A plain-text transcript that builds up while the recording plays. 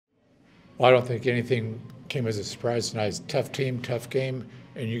Well, I don't think anything came as a surprise tonight. Tough team, tough game,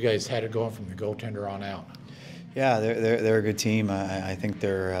 and you guys had it going from the goaltender on out. Yeah, they're a good team. I think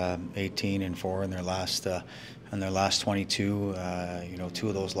they're 18-4 in their last 22. Two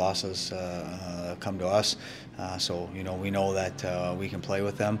of those losses come to us, so we know that we can play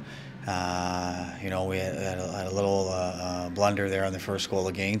with them. We had a little blunder there on the first goal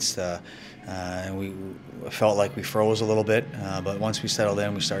against, and we felt like we froze a little bit. But once we settled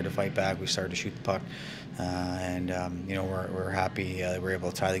in, we started to fight back. We started to shoot the puck, and we're happy that we're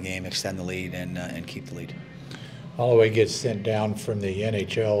able to tie the game, extend the lead, and keep the lead. Holloway gets sent down from the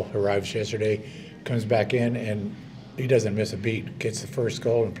NHL, arrives yesterday, comes back in, and he doesn't miss a beat. Gets the first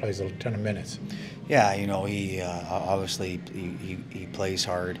goal and plays a ton of minutes. Yeah, he obviously he plays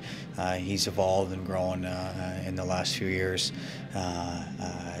hard. He's evolved and grown in the last few years.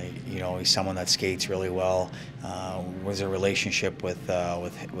 He's someone that skates really well. Was a relationship with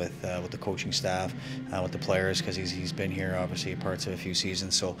the coaching staff, with the players, because he's been here obviously parts of a few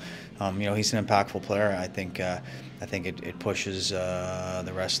seasons. So, he's an impactful player. I think it pushes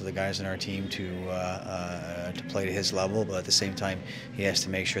the rest of the guys in our team to play to his level, but at the same time, he has to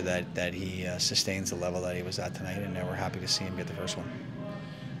make sure that he sustains the level that he was at tonight, and we're happy to see him get the first one.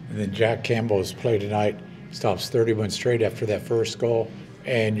 And then Jack Campbell's play tonight stops 31 straight after that first goal,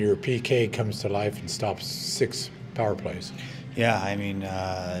 and your PK comes to life and stops 6 power plays. Yeah, I mean,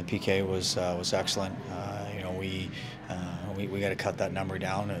 PK was excellent. We got to cut that number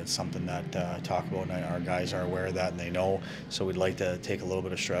down. It's something that I talk about, and our guys are aware of that, and they know. So we'd like to take a little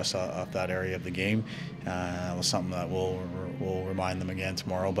bit of stress off that area of the game. It was something that we'll remind them again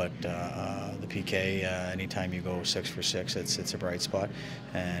tomorrow. But the PK, anytime you go 6 for 6, it's a bright spot,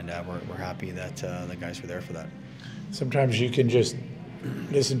 and we're happy that the guys were there for that. Sometimes you can just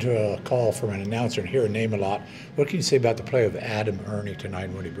listen to a call from an announcer and hear a name a lot. What can you say about the play of Adam Ernie tonight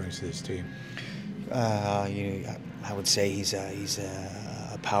and what he brings to this team? I would say he's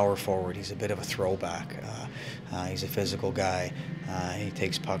a power forward. He's a bit of a throwback. He's a physical guy. He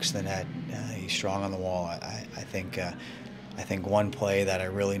takes pucks to the net. He's strong on the wall. I think one play that I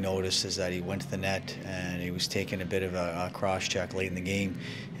really noticed is that he went to the net and he was taking a bit of a cross check late in the game,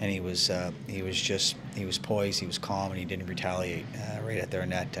 and he was poised, he was calm, and he didn't retaliate right at their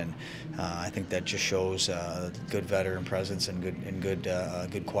net. And I think that just shows good veteran presence and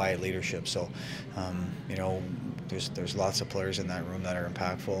good quiet leadership. So there's lots of players in that room that are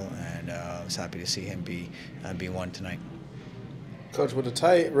impactful, and I was happy to see him be one tonight. Coach, with a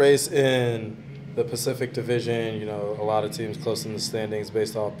tight race in the Pacific Division, a lot of teams close in the standings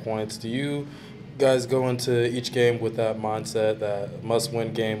based off points. Do you guys go into each game with that mindset, that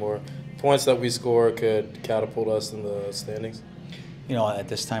must-win game, or points that we score could catapult us in the standings? At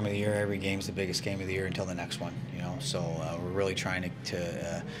this time of the year, every game's the biggest game of the year until the next one. So we're really trying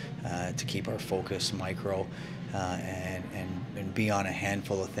to keep our focus micro and be on a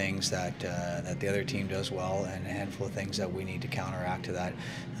handful of things that the other team does well, and a handful of things that we need to counteract to that.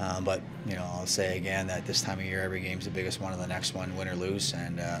 But I'll say again that this time of year, every game's the biggest one of the next one, win or lose,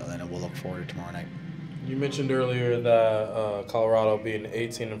 and then we'll look forward to tomorrow night. You mentioned earlier that Colorado being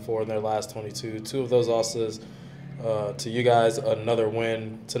 18-4 in their last 22, 2 of those losses to you guys, another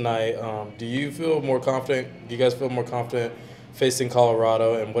win tonight. Do you feel more confident? Do you guys feel more confident facing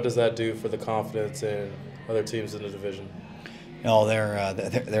Colorado, and what does that do for the confidence in other teams in the division? No, they're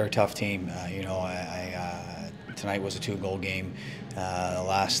a tough team. Tonight was a 2-goal game. The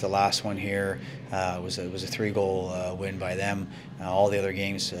last one here was a 3-goal win by them. All the other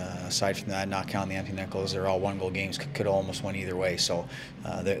games, aside from that, not counting the empty net goals, they're all 1-goal games. Could almost win either way. So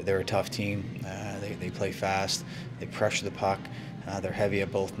they're a tough team. They play fast. They pressure the puck. They're heavy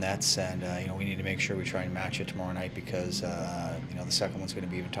at both nets, and we need to make sure we try and match it tomorrow night, because the second one's going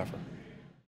to be even tougher.